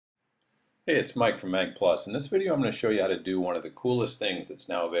Hey, it's Mike from Mag Plus. In this video, I'm going to show you how to do one of the coolest things that's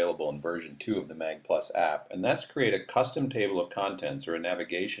now available in version 2 of the Mag Plus app, and that's create a custom table of contents or a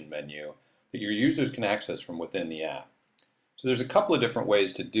navigation menu that your users can access from within the app. So there's a couple of different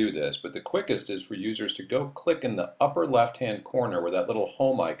ways to do this, but the quickest is for users to go click in the upper left-hand corner where that little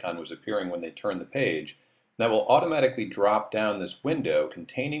home icon was appearing when they turned the page. That will automatically drop down this window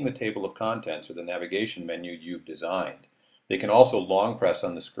containing the table of contents or the navigation menu you've designed. They can also long press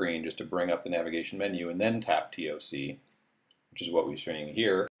on the screen just to bring up the navigation menu and then tap TOC, which is what we're showing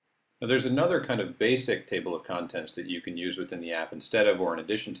here. Now there's another kind of basic table of contents that you can use within the app instead of or in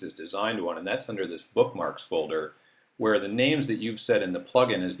addition to the designed one, and that's under this bookmarks folder where the names that you've set in the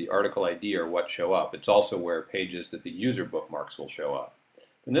plugin as the article ID are what show up. It's also where pages that the user bookmarks will show up.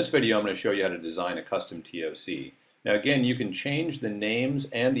 In this video, I'm going to show you how to design a custom TOC. Now again, you can change the names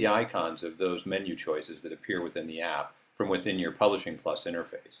and the icons of those menu choices that appear within the app from within your Publishing Plus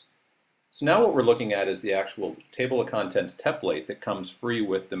interface. So now what we're looking at is the actual table of contents template that comes free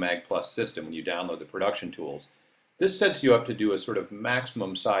with the Mag Plus system when you download the production tools. This sets you up to do a sort of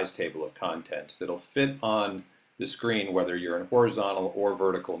maximum size table of contents that'll fit on the screen whether you're in horizontal or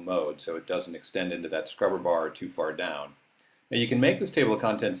vertical mode, so it doesn't extend into that scrubber bar or too far down. Now you can make this table of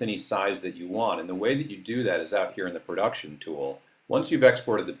contents any size that you want, and the way that you do that is out here in the production tool. Once you've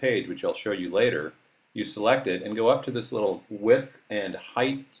exported the page, which I'll show you later, you select it and go up to this little width and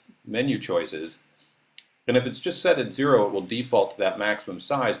height menu choices, and if it's just set at 0 it will default to that maximum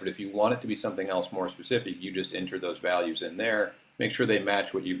size, but if you want it to be something else more specific you just enter those values in there, make sure they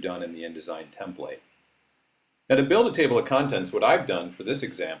match what you've done in the InDesign template. Now to build a table of contents, what I've done for this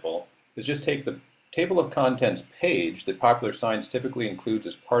example is just take the table of contents page that Popular Science typically includes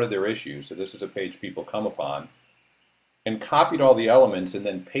as part of their issue, so this is a page people come upon, and copied all the elements and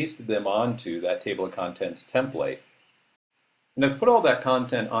then pasted them onto that table of contents template. And I've put all that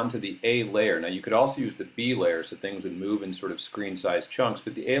content onto the A layer. Now you could also use the B layer so things would move in sort of screen size chunks,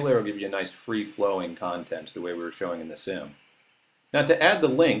 but the A layer will give you a nice free flowing contents the way we were showing in the sim. Now to add the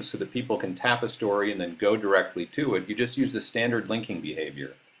links so that people can tap a story and then go directly to it, you just use the standard linking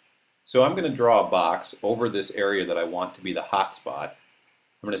behavior. So I'm going to draw a box over this area that I want to be the hotspot.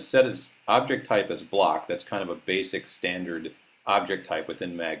 I'm going to set its object type as block. That's kind of a basic standard object type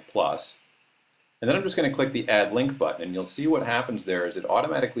within Mag Plus. And then I'm just going to click the Add Link button, and you'll see what happens there is it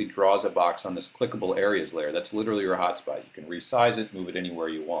automatically draws a box on this clickable areas layer. That's literally your hotspot. You can resize it, move it anywhere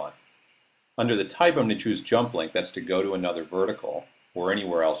you want. Under the type, I'm going to choose Jump Link. That's to go to another vertical or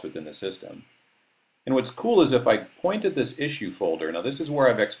anywhere else within the system. And what's cool is if I point at this issue folder, now this is where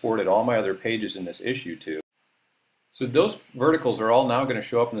I've exported all my other pages in this issue to. So those verticals are all now going to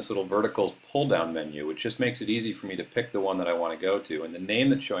show up in this little verticals pull-down menu, which just makes it easy for me to pick the one that I want to go to. And the name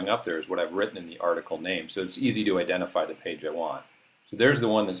that's showing up there is what I've written in the article name, so it's easy to identify the page I want. So there's the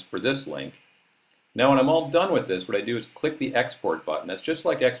one that's for this link. Now when I'm all done with this, what I do is click the export button. That's just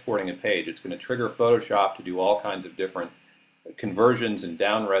like exporting a page. It's going to trigger Photoshop to do all kinds of different conversions and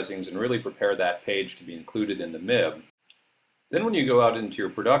down-resings and really prepare that page to be included in the MIB. Then when you go out into your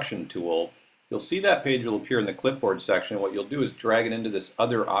production tool, you'll see that page will appear in the clipboard section. What you'll do is drag it into this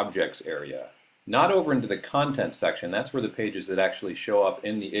other objects area. Not over into the content section. That's where the pages that actually show up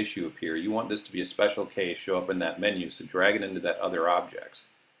in the issue appear. You want this to be a special case, show up in that menu, so drag it into that other objects.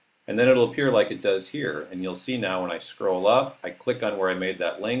 And then it'll appear like it does here. And you'll see now when I scroll up, I click on where I made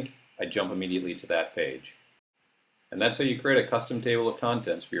that link, I jump immediately to that page. And that's how you create a custom table of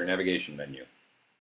contents for your navigation menu.